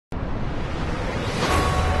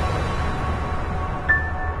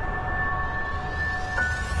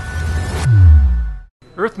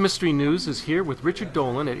Earth Mystery News is here with Richard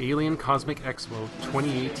Dolan at Alien Cosmic Expo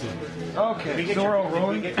 2018. Okay, so we're all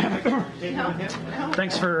rolling.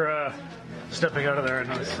 Thanks for stepping out of there. I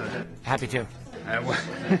know it's, Happy to.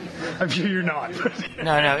 I'm sure you're not.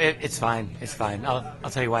 No, it's fine. It's fine. I'll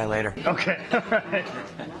tell you why later. Okay, all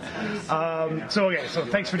right. So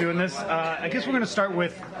thanks for doing this. I guess we're going to start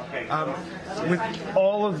with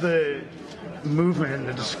all of the movement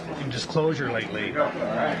and disclosure lately.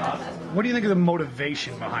 What do you think of the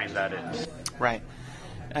motivation behind that is? Right.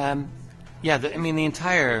 The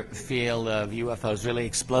entire field of UFOs really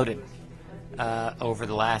exploded over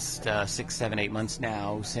the last 6, 7, 8 months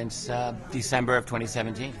now, since December of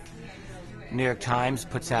 2017. New York Times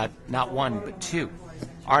puts out not one, but 2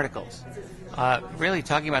 articles really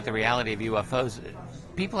talking about the reality of UFOs.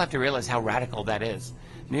 People have to realize how radical that is.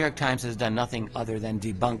 New York Times has done nothing other than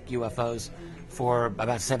debunk UFOs for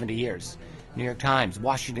about 70 years. New York Times,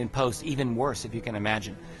 Washington Post, even worse if you can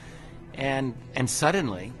imagine. And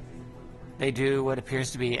suddenly they do what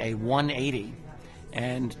appears to be a 180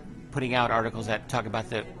 and putting out articles that talk about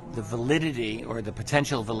the validity or the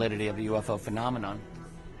potential validity of the UFO phenomenon.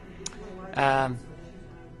 And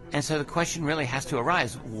so the question really has to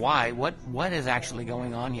arise, why? What is actually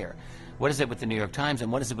going on here? What is it with the New York Times,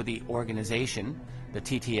 and what is it with the organization, the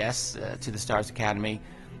TTS, To the Stars Academy,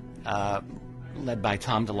 led by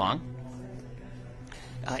Tom Dolan,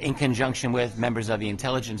 in conjunction with members of the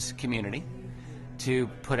intelligence community, to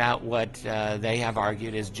put out what they have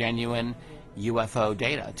argued is genuine UFO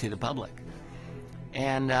data to the public.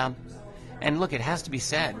 And look, it has to be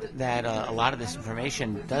said that a lot of this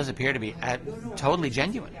information does appear to be totally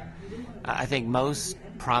genuine. I think most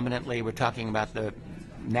prominently we're talking about the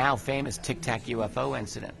now famous Tic Tac UFO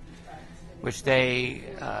incident, which they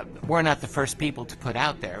were not the first people to put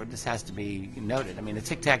out there. This has to be noted. I mean, the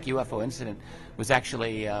Tic Tac UFO incident was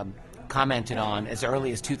actually commented on as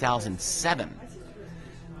early as 2007,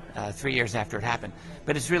 3 years after it happened.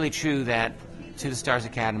 But it's really true that To the Stars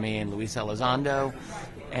Academy and Luis Elizondo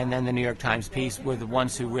and then the New York Times piece were the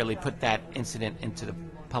ones who really put that incident into the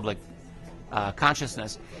public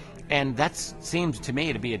consciousness. And that seems to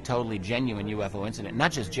me to be a totally genuine UFO incident.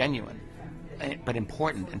 Not just genuine, but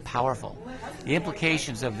important and powerful. The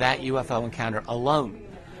implications of that UFO encounter alone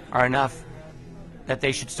are enough that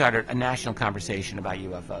they should start a national conversation about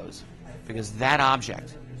UFOs. Because that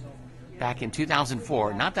object, back in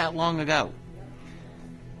 2004, not that long ago,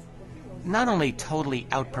 not only totally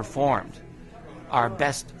outperformed our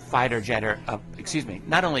best fighter jet,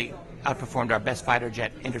 not only outperformed our best fighter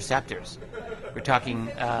jet interceptors. We're talking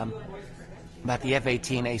about the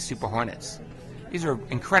F-18A Super Hornets. These are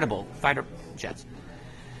incredible fighter jets.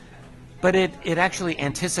 But it actually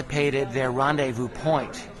anticipated their rendezvous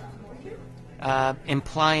point,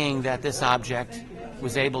 implying that this object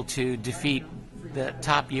was able to defeat the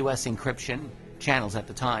top U.S. encryption channels at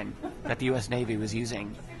the time that the U.S. Navy was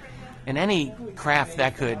using. And any craft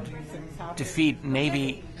that could defeat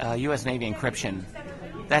U.S. Navy encryption,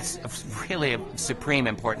 that's really of supreme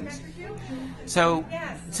importance. So,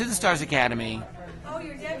 To the Stars Academy,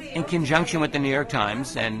 in conjunction with the New York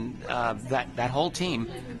Times and that whole team,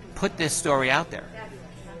 put this story out there.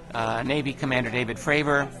 Navy Commander David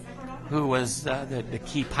Fravor, who was the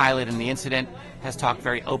key pilot in the incident, has talked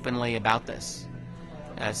very openly about this.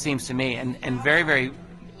 Seems to me, and very, very,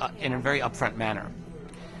 in a very upfront manner.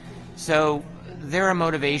 So there are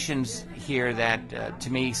motivations here that,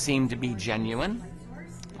 to me, seem to be genuine.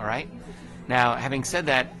 All right. Now, having said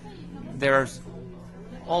that, there's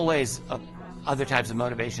always other types of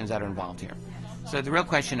motivations that are involved here. So the real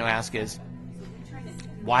question to ask is,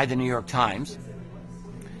 why the New York Times,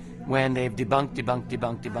 when they've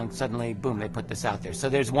debunked, suddenly, boom, they put this out there? So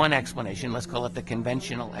there's one explanation, let's call it the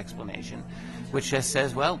conventional explanation, which just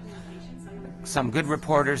says, well, some good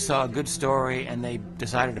reporters saw a good story and they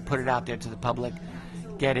decided to put it out there to the public,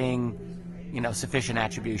 getting, sufficient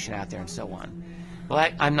attribution out there and so on. Well,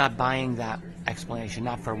 I'm not buying that explanation,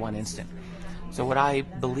 not for one instant. So what I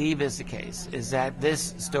believe is the case is that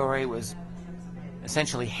this story was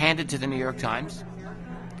essentially handed to the New York Times.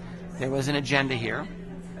 There was an agenda here.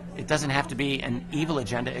 It doesn't have to be an evil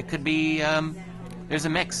agenda. It could be, there's a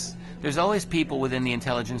mix. There's always people within the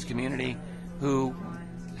intelligence community who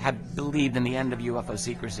have believed in the end of UFO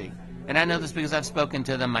secrecy. And I know this because I've spoken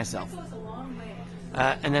to them myself.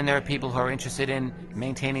 And then there are people who are interested in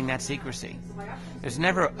maintaining that secrecy. There's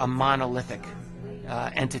never a monolithic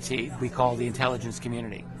entity we call the intelligence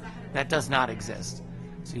community. That does not exist.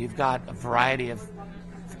 So you've got a variety of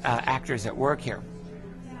actors at work here.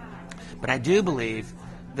 But I do believe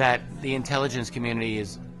that the intelligence community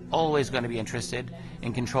is always going to be interested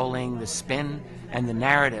in controlling the spin and the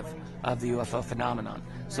narrative of the UFO phenomenon.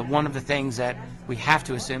 So one of the things that we have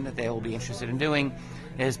to assume that they will be interested in doing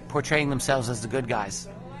is portraying themselves as the good guys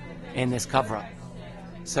in this cover-up.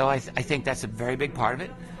 So I think that's a very big part of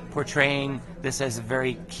it, portraying this as a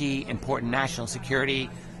very key, important national security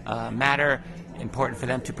matter, important for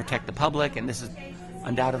them to protect the public, and this is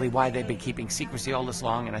undoubtedly why they've been keeping secrecy all this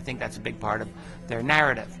long, and I think that's a big part of their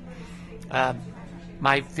narrative.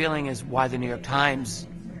 My feeling is why the New York Times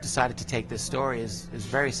decided to take this story is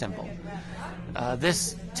very simple.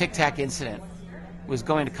 This Tic Tac incident was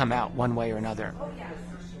going to come out one way or another.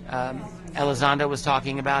 Elizondo was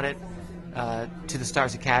talking about it. To the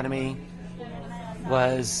Stars Academy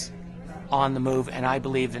was on the move, and I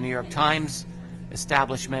believe the New York Times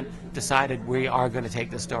establishment decided we are going to take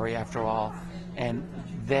this story after all, and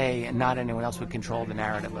they and not anyone else would control the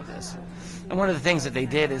narrative of this. And one of the things that they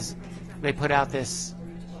did is they put out this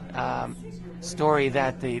story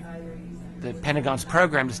that the Pentagon's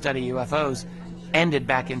program to study UFOs ended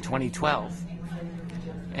back in 2012.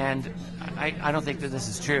 And I don't think that this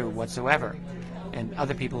is true whatsoever. And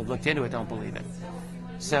other people who've looked into it don't believe it.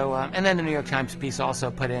 So, and then the New York Times piece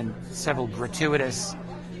also put in several gratuitous,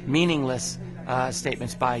 meaningless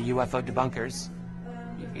statements by UFO debunkers.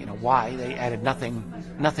 You know why? They added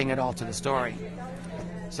nothing at all to the story.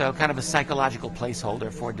 So kind of a psychological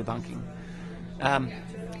placeholder for debunking.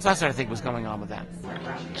 So that's what I think was going on with that.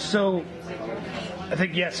 So, I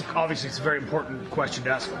think, yes, obviously it's a very important question to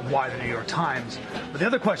ask, why the New York Times? But the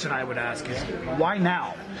other question I would ask is, why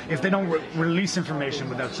now? If they don't release information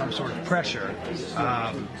without some sort of pressure,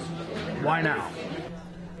 why now?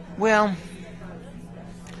 Well,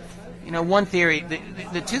 you know, one theory,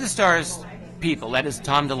 the To the Stars people, that is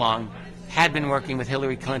Tom DeLonge, had been working with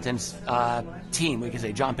Hillary Clinton's team, we could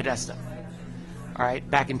say John Podesta, all right,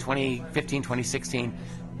 back in 2015, 2016,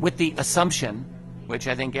 with the assumption, which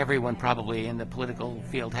I think everyone probably in the political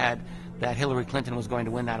field had, that Hillary Clinton was going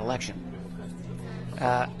to win that election.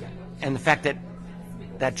 And the fact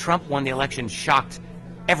that Trump won the election shocked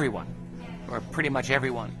everyone, or pretty much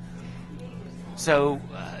everyone. So,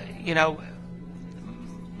 you know,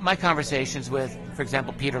 my conversations with, for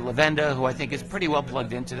example, Peter Levenda, who I think is pretty well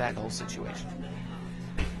plugged into that whole situation,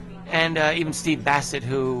 and even Steve Bassett,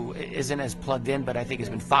 who isn't as plugged in, but I think has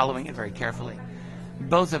been following it very carefully.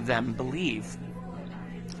 Both of them believe,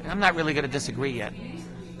 I'm not really going to disagree yet,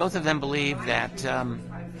 both of them believe that the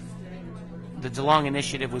DeLonge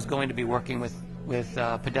Initiative was going to be working with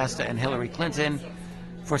Podesta and Hillary Clinton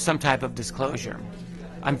for some type of disclosure.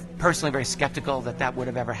 I'm personally very skeptical that that would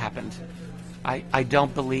have ever happened. I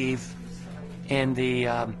don't believe in the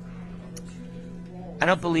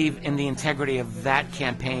integrity of that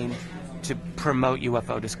campaign to promote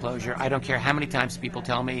UFO disclosure. I don't care how many times people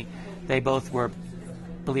tell me they both were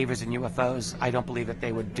believers in UFOs. I don't believe that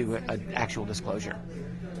they would do an actual disclosure.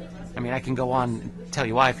 I mean, I can go on and tell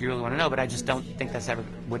you why if you really want to know, but I just don't think that's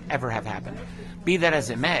would ever have happened. Be that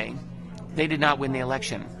as it may, they did not win the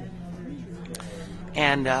election.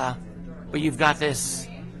 And but you've got this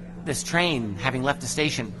train having left the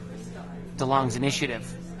station, DeLonge's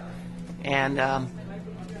Initiative, and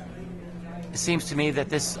it seems to me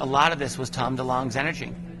that a lot of this was Tom DeLonge's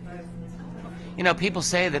energy. You know, people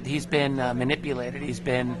say that he's been manipulated, he's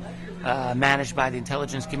been managed by the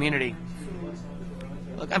intelligence community.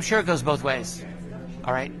 Look, I'm sure it goes both ways,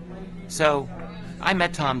 all right? So I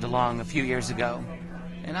met Tom DeLonge a few years ago,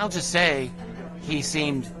 and I'll just say he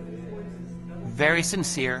seemed very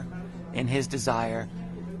sincere in his desire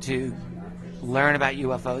to learn about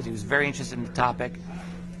UFOs. He was very interested in the topic,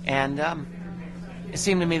 and it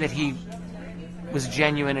seemed to me that he was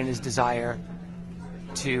genuine in his desire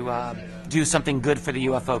to do something good for the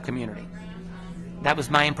UFO community. That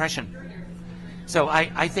was my impression. So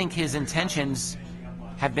I think his intentions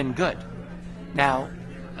have been good. Now,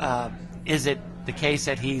 is it the case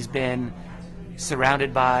that he's been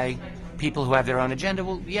surrounded by people who have their own agenda?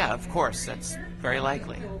 Well, yeah, of course, that's very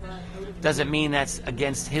likely. Does it mean that's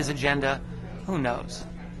against his agenda? Who knows?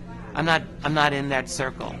 I'm not in that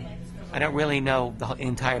circle. I don't really know the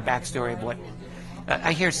entire backstory of what.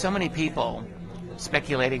 I hear so many people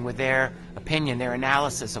speculating with their opinion, their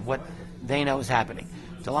analysis of what they know is happening.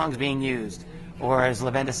 DeLonge's being used, or as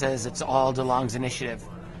Levenda says, it's all DeLonge's initiative.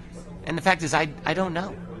 And the fact is, I don't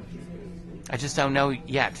know. I just don't know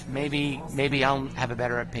yet. Maybe I'll have a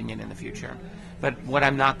better opinion in the future. But what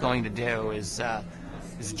I'm not going to do is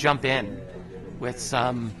jump in with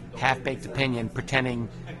some half-baked opinion, pretending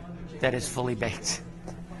that it's fully baked.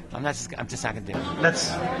 I'm just not going to do it.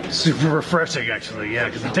 That's super refreshing, actually, yeah,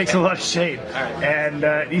 because he takes a lot of shade,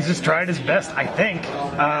 and he's just trying his best, I think.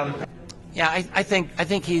 Yeah, I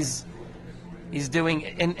think he's He's doing,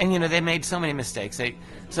 and you know, they made so many mistakes.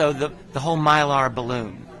 So the whole Mylar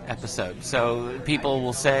balloon episode. So people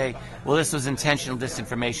will say, well, this was intentional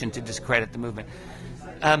disinformation to discredit the movement.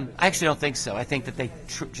 I actually don't think so. I think that they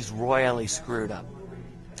just royally screwed up.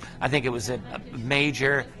 I think it was a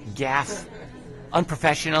major gaffe,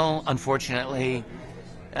 unprofessional, unfortunately.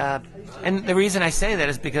 And the reason I say that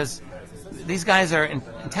is because these guys are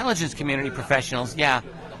intelligence community professionals, yeah,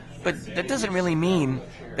 but that doesn't really mean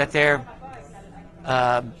that they're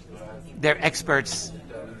experts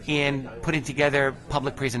in putting together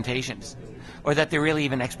public presentations, or that they're really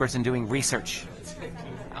even experts in doing research.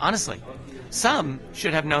 Honestly, some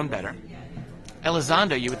should have known better.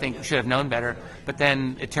 Elizondo, you would think, should have known better, but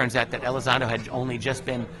then it turns out that Elizondo had only just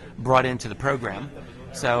been brought into the program,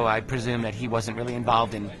 so I presume that he wasn't really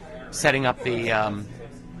involved in setting up the,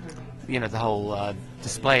 you know, the whole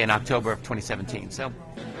display in October of 2017. So,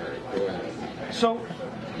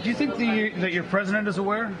 do you think that your president is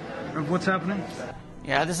aware of what's happening?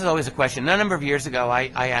 Yeah, this is always a question. A number of years ago,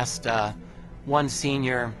 I asked one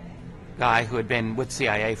senior guy who had been with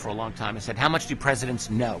CIA for a long time, I said, how much do presidents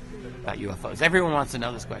know about UFOs? Everyone wants to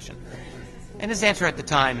know this question. And his answer at the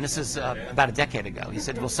time, and this is about a decade ago, he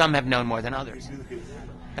said, well, some have known more than others.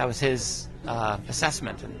 That was his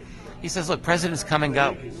assessment. And he says, look, presidents come and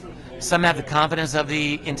go. Some have the confidence of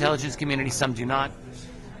the intelligence community, some do not.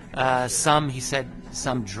 Some, he said,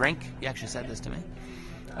 some drink. He actually said this to me.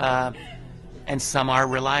 And some are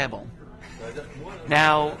reliable.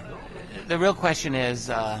 Now, the real question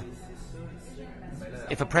is,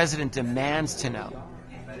 if a president demands to know,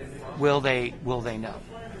 will they know?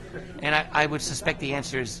 And I would suspect the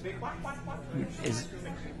answer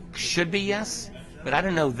should be yes, but I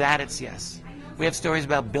don't know that it's yes. We have stories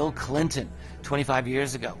about Bill Clinton 25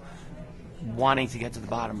 years ago wanting to get to the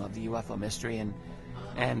bottom of the UFO mystery,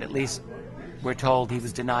 and at least we're told he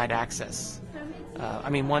was denied access. I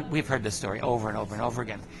mean, we've heard this story over and over and over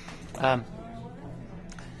again.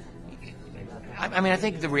 I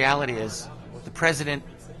think the reality is the president,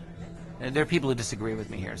 there are people who disagree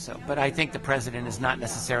with me here, but I think the president is not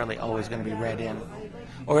necessarily always going to be read in.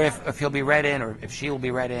 Or if he'll be read in, or if she will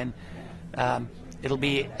be read in, it'll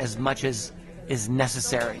be as much as is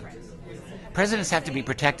necessary. Presidents have to be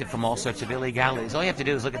protected from all sorts of illegalities. All you have to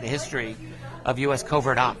do is look at the history of U.S.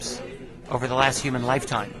 covert ops over the last human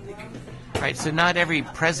lifetime. Right? So not every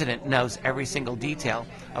president knows every single detail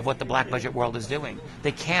of what the black budget world is doing.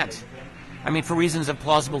 They can't. I mean, for reasons of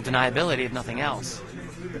plausible deniability, if nothing else.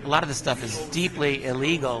 A lot of this stuff is deeply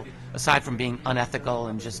illegal, aside from being unethical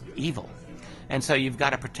and just evil. And so you've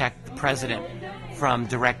got to protect the president from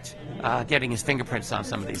direct getting his fingerprints on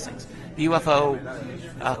some of these things. The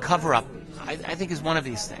UFO cover-up, I think, is one of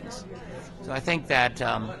these things. So I think that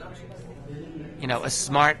you know, a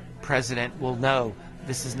smart president will know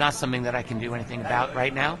this is not something that I can do anything about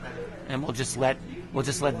right now, and we'll just let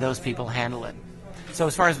those people handle it. So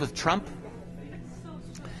as far as with Trump,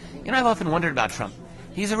 you know, I've often wondered about Trump.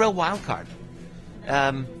 He's a real wild card.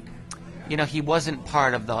 You know, he wasn't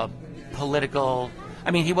part of the political.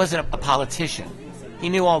 I mean, he wasn't a politician. He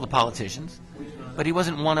knew all the politicians, but he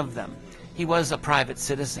wasn't one of them. He was a private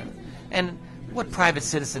citizen. And what private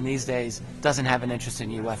citizen these days doesn't have an interest in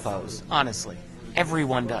UFOs? Honestly,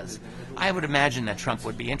 everyone does. I would imagine that Trump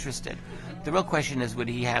would be interested. The real question is, would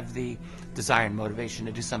he have the desire and motivation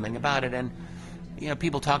to do something about it? And, you know,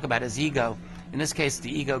 people talk about his ego. In this case,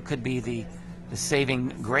 the ego could be the saving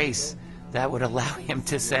grace that would allow him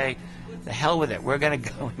to say, the hell with it, we're going to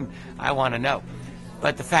go and I want to know.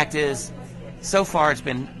 But the fact is, so far it's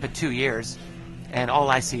been but 2 years, and all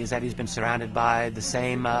I see is that he's been surrounded by the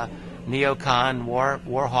same neocon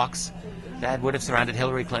war hawks that would have surrounded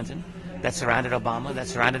Hillary Clinton, that surrounded Obama, that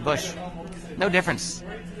surrounded Bush. No difference.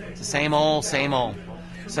 It's the same old, same old.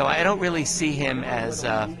 So I don't really see him as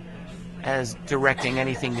directing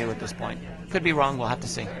anything new at this point. Could be wrong. We'll have to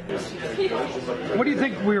see. What do you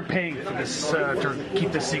think we're paying for this to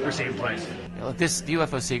keep this secrecy in place? You know, look, the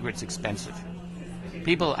UFO secret's expensive.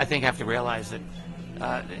 People, I think, have to realize that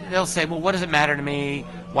they'll say, well, what does it matter to me?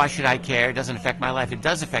 Why should I care? It doesn't affect my life. It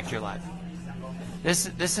does affect your life. This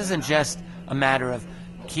isn't just a matter of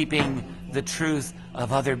keeping the truth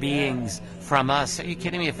of other beings from us. Are you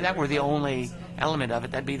kidding me? If that were the only element of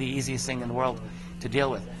it, that'd be the easiest thing in the world to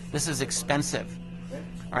deal with. This is expensive.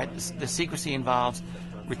 All right, the secrecy involves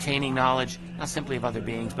retaining knowledge, not simply of other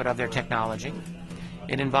beings, but of their technology.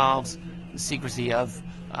 It involves the secrecy of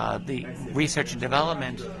the research and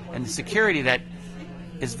development and the security that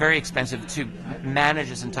is very expensive to manage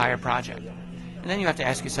this entire project. And then you have to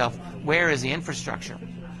ask yourself, where is the infrastructure?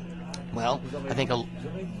 Well, I think a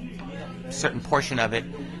certain portion of it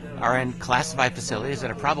are in classified facilities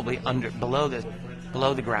that are probably below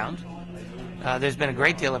the ground. There's been a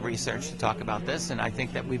great deal of research to talk about this, and I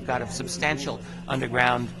think that we've got a substantial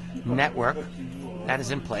underground network that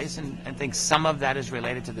is in place, and I think some of that is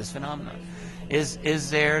related to this phenomenon. Is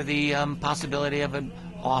there the possibility of an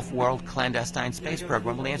off-world clandestine space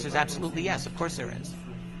program? Well, the answer is absolutely yes. Of course there is.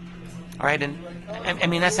 All right, and I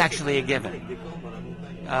mean, that's actually a given.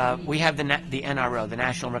 We have the NRO, the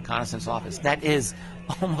National Reconnaissance Office. That is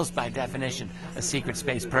almost by definition a secret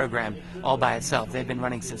space program all by itself. They've been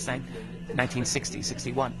running since 1960,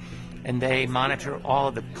 61, and they monitor all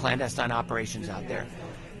of the clandestine operations out there.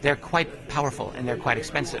 They're quite powerful and they're quite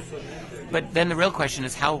expensive. But then the real question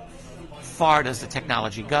is, how far does the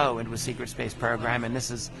technology go into a secret space program? And this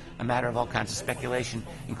is a matter of all kinds of speculation,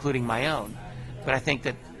 including my own. But I think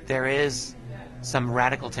that there is some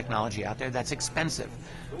radical technology out there that's expensive.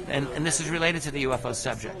 And this is related to the UFO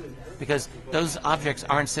subject, because those objects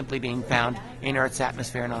aren't simply being found in Earth's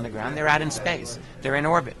atmosphere and on the ground. They're out in space. They're in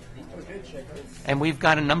orbit. And we've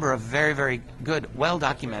got a number of very, very good,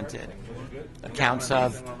 well-documented accounts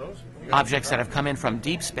of objects that have come in from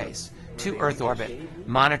deep space to Earth orbit,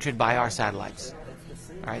 monitored by our satellites.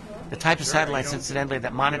 All right? The type of satellites, incidentally,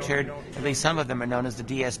 that monitored, at least some of them are known as the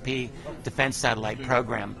DSP, Defense Satellite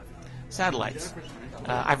Program satellites.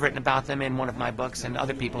 I've written about them in one of my books, and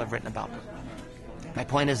other people have written about them. My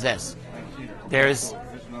point is this. There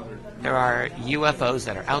are UFOs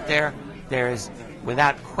that are out there. There is,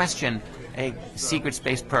 without question, a secret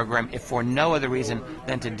space program, if for no other reason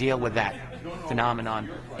than to deal with that phenomenon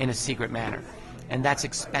in a secret manner. And that's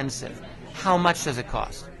expensive. How much does it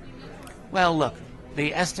cost? Well, look,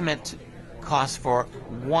 the estimate cost for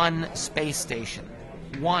one space station,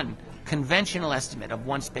 one conventional estimate of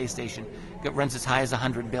one space station, runs as high as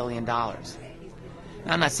 $100 billion. Now,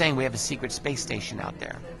 I'm not saying we have a secret space station out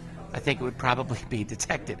there. I think it would probably be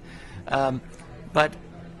detected. But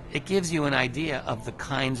it gives you an idea of the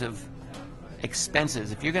kinds of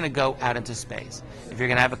expenses. If you're going to go out into space, if you're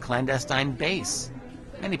going to have a clandestine base,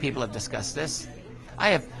 many people have discussed this.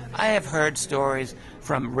 I have heard stories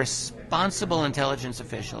from responsible intelligence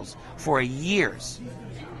officials for years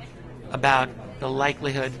about the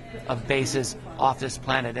likelihood of bases off this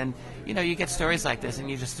planet. And, you know, you get stories like this and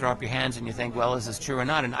you just throw up your hands and you think, well, is this true or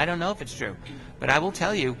not? And I don't know if it's true. But I will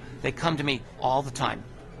tell you, they come to me all the time.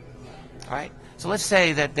 All right? So let's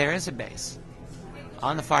say that there is a base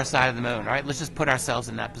on the far side of the moon. All right? Let's just put ourselves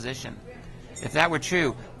in that position. If that were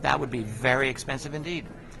true, that would be very expensive indeed.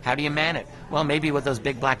 How do you man it? Well, maybe with those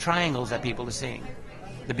big black triangles that people are seeing.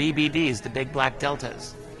 The BBDs, the big black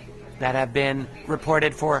deltas, that have been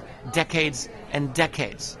reported for decades and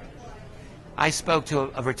decades. I spoke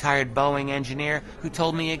to a retired Boeing engineer who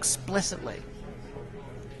told me explicitly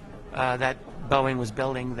that Boeing was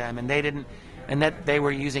building them, and that they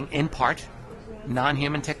were using, in part,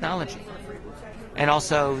 non-human technology. And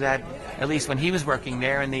also that, at least when he was working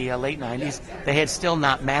there in the late 90s, they had still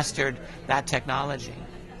not mastered that technology,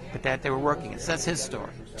 but that they were working it. So that's his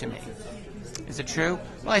story to me. Is it true?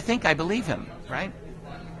 Well, I believe him, right?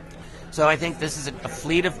 So I think this is a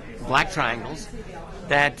fleet of black triangles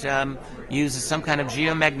that uses some kind of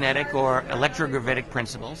geomagnetic or electrogravitic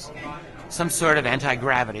principles, some sort of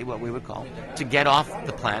anti-gravity, what we would call, to get off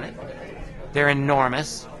the planet. They're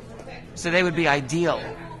enormous. So they would be ideal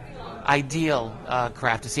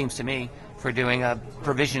craft, it seems to me, for doing a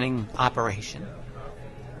provisioning operation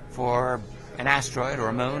for an asteroid or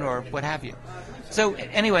a moon or what have you. So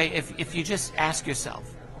anyway, if you just ask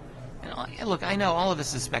yourself, look, I know all of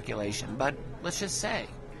this is speculation, but let's just say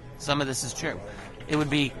some of this is true. It would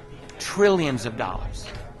be trillions of dollars,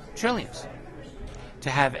 trillions, to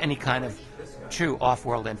have any kind of true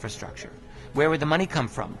off-world infrastructure. Where would the money come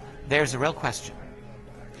from? There's a real question.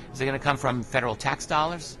 Is it going to come from federal tax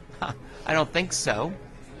dollars? I don't think so.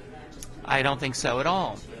 I don't think so at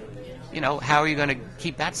all. You know, how are you going to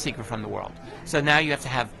keep that secret from the world? So now you have to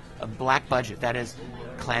have a black budget, that is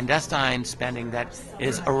clandestine spending that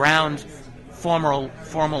is around formal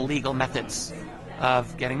legal methods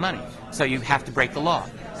of getting money. So you have to break the law.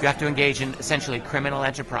 You have to engage in essentially criminal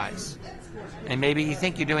enterprise. And maybe you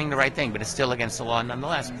think you're doing the right thing, but it's still against the law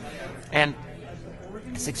nonetheless. And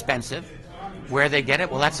it's expensive. Where they get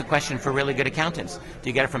it? Well, that's a question for really good accountants. Do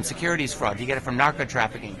you get it from securities fraud? Do you get it from narco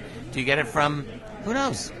trafficking? Do you get it from, who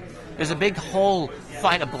knows? There's a big hole,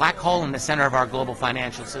 a black hole in the center of our global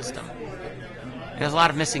financial system. There's a lot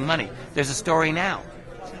of missing money. There's a story now.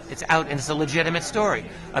 It's out, and it's a legitimate story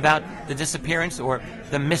about the disappearance or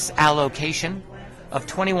the misallocation of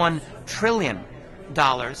 $21 trillion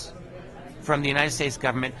from the United States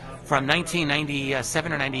government from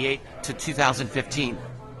 1997 or 98 to 2015.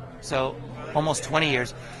 So almost 20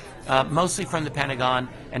 years. mostly from the Pentagon,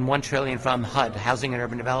 and $1 trillion from HUD, Housing and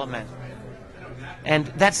Urban Development. And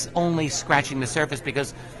that's only scratching the surface,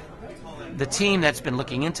 because the team that's been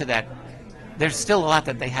looking into that, there's still a lot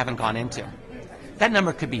that they haven't gone into. That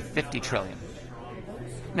number could be 50 trillion.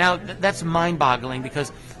 Now, that's mind-boggling,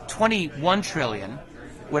 because 21 trillion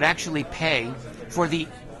would actually pay for the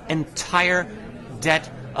entire debt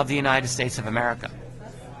of the United States of America.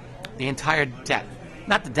 The entire debt.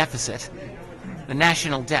 Not the deficit, the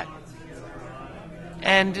national debt.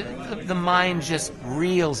 And the mind just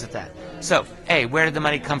reels at that. So, A, where did the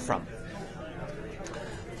money come from?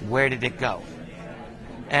 Where did it go?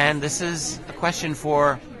 And this is a question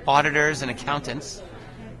for auditors and accountants,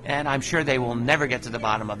 and I'm sure they will never get to the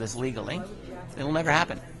bottom of this legally. It will never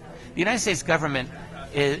happen. The United States government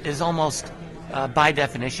is almost, by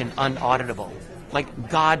definition, unauditable. Like,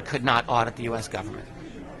 God could not audit the U.S. government.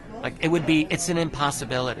 Like, it's an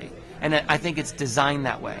impossibility. And I think it's designed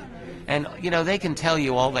that way. And, they can tell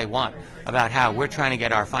you all they want about how we're trying to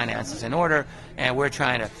get our finances in order, and we're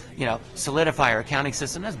trying to, solidify our accounting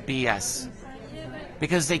system. That's BS.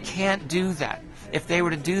 Because they can't do that. If they were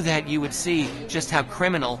to do that, you would see just how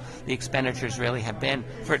criminal the expenditures really have been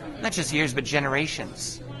for not just years, but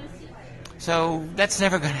generations. So that's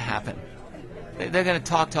never going to happen. They're going to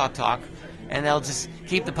talk, and they'll just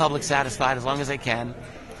keep the public satisfied as long as they can.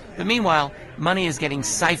 But meanwhile, money is getting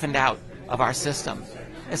siphoned out of our system.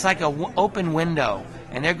 It's like an open window,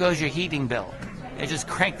 and there goes your heating bill. They just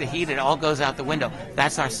crank the heat, it all goes out the window.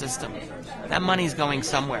 That's our system. That money's going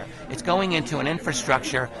somewhere. It's going into an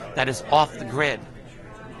infrastructure that is off the grid.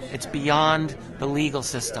 It's beyond the legal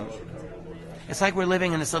system. It's like we're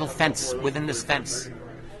living in this little fence within this fence.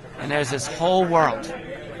 And there's this whole world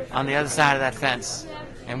on the other side of that fence,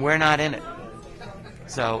 and we're not in it.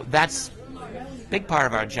 So that's a big part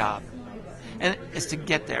of our job, and is to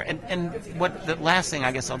get there. And what the last thing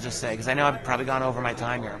I guess I'll just say, because I know I've probably gone over my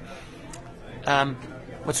time here.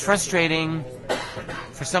 What's frustrating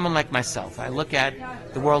for someone like myself, I look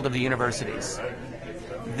at the world of the universities.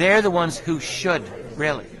 They're the ones who should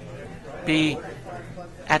really be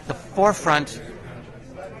at the forefront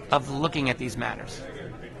of looking at these matters.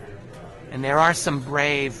 And there are some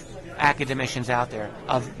brave academicians out there,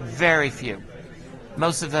 of very few.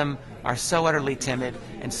 Most of them are so utterly timid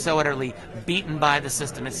and so utterly beaten by the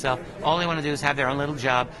system itself. All they want to do is have their own little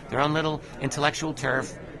job, their own little intellectual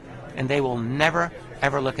turf, and they will never,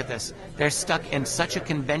 ever look at this. They're stuck in such a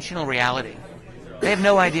conventional reality. They have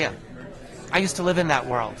no idea. I used to live in that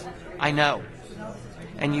world. I know.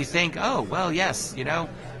 And you think, oh, well, yes,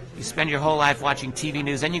 you spend your whole life watching TV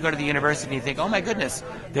news, then you go to the university and you think, oh my goodness,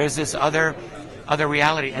 there's this other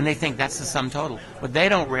reality, and they think that's the sum total. What they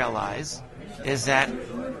don't realize is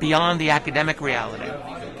that beyond the academic reality,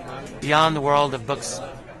 beyond the world of books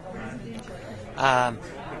by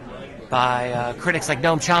critics like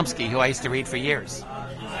Noam Chomsky, who I used to read for years,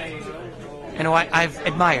 and who I've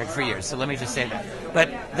admired for years, so let me just say that. But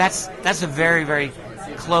that's a very, very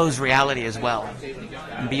closed reality as well.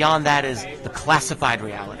 And beyond that is the classified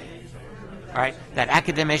reality, all right, that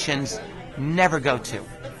academicians never go to.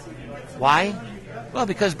 Why? Well,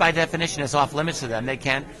 because by definition it's off limits to them.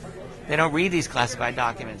 They don't read these classified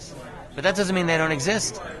documents. But that doesn't mean they don't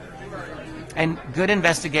exist. And good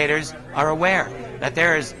investigators are aware that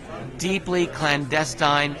there is deeply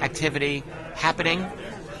clandestine activity happening,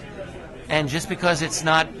 and just because it's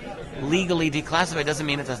not legally declassified doesn't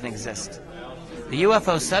mean it doesn't exist. The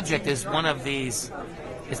UFO subject is one of these,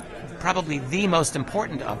 is probably the most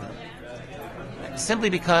important of them. Simply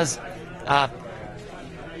because,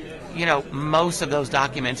 most of those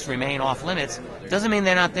documents remain off limits, doesn't mean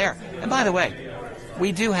they're not there. And by the way,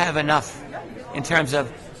 we do have enough in terms of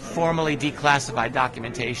formally declassified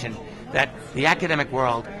documentation that the academic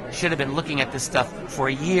world should have been looking at this stuff for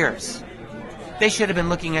years. They should have been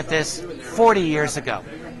looking at this 40 years ago,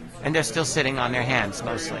 and they're still sitting on their hands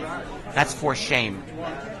mostly. That's for shame.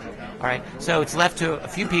 All right, so it's left to a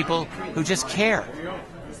few people who just care.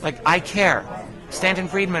 Like, I care. Stanton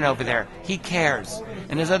Friedman over there, he cares.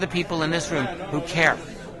 And there's other people in this room who care.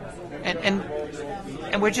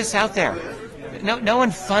 And we're just out there. No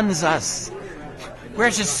one funds us. We're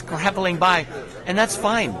just scrabbling by, and that's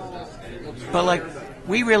fine. But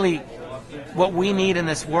what we need in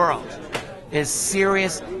this world is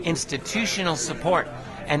serious institutional support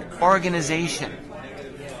and organization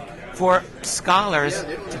for scholars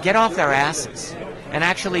to get off their asses and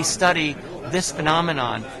actually study this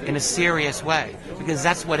phenomenon in a serious way, because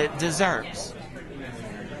that's what it deserves.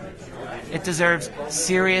 It deserves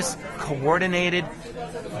serious, coordinated,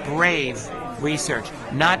 brave research,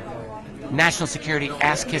 not national security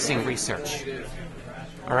ass-kissing research.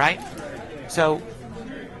 All right? So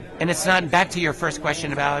And it's not, back to your first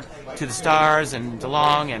question about to the stars and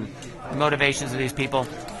DeLong and the motivations of these people.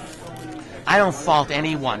 I don't fault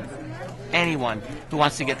anyone who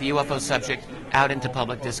wants to get the UFO subject out into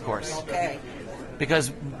public discourse. Okay.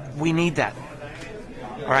 Because we need that.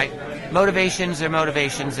 All right? Motivations are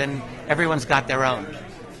motivations, and everyone's got their own.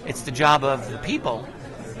 It's the job of the people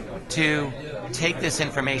to take this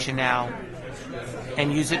information now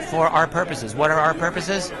and use it for our purposes. What are our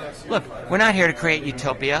purposes? Look, we're not here to create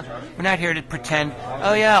utopia. We're not here to pretend,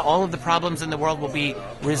 oh yeah, all of the problems in the world will be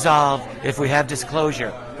resolved if we have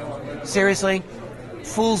disclosure. Seriously?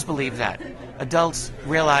 Fools believe that. Adults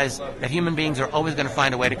realize that human beings are always going to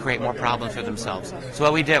find a way to create more problems for themselves. So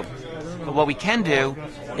what we do. But what we can do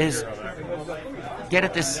is get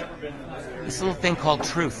at this little thing called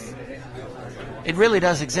truth. It really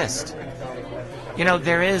does exist. You know,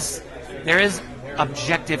 there is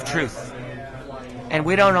objective truth. And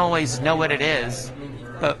we don't always know what it is,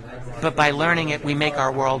 but by learning it, we make our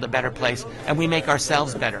world a better place, and we make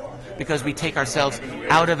ourselves better, because we take ourselves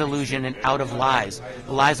out of illusion and out of lies.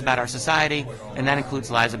 Lies about our society, and that includes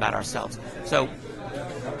lies about ourselves. So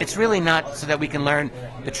it's really not so that we can learn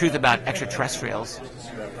the truth about extraterrestrials.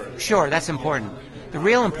 Sure, that's important. The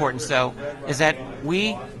real importance, though, is that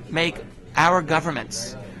we make our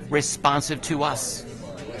governments responsive to us.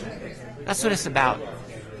 That's what it's about.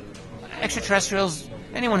 Extraterrestrials,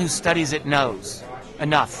 anyone who studies it knows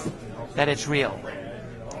enough that it's real.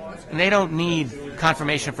 And they don't need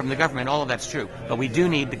confirmation from the government. All of that's true. But we do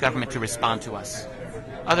need the government to respond to us.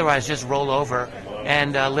 Otherwise, just roll over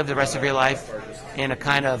and live the rest of your life in a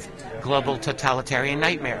kind of global totalitarian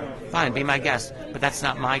nightmare. Fine, be my guest. But that's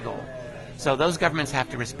not my goal. So those governments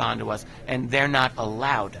have to respond to us, and they're not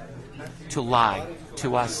allowed to lie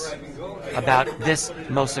to us about this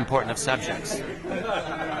most important of subjects.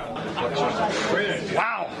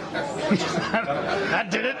 Wow. That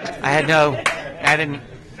did it. I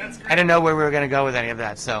didn't know where we were going to go with any of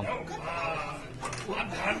that, so.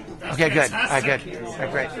 Okay, good. All right, good. All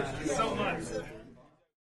right, great. So much.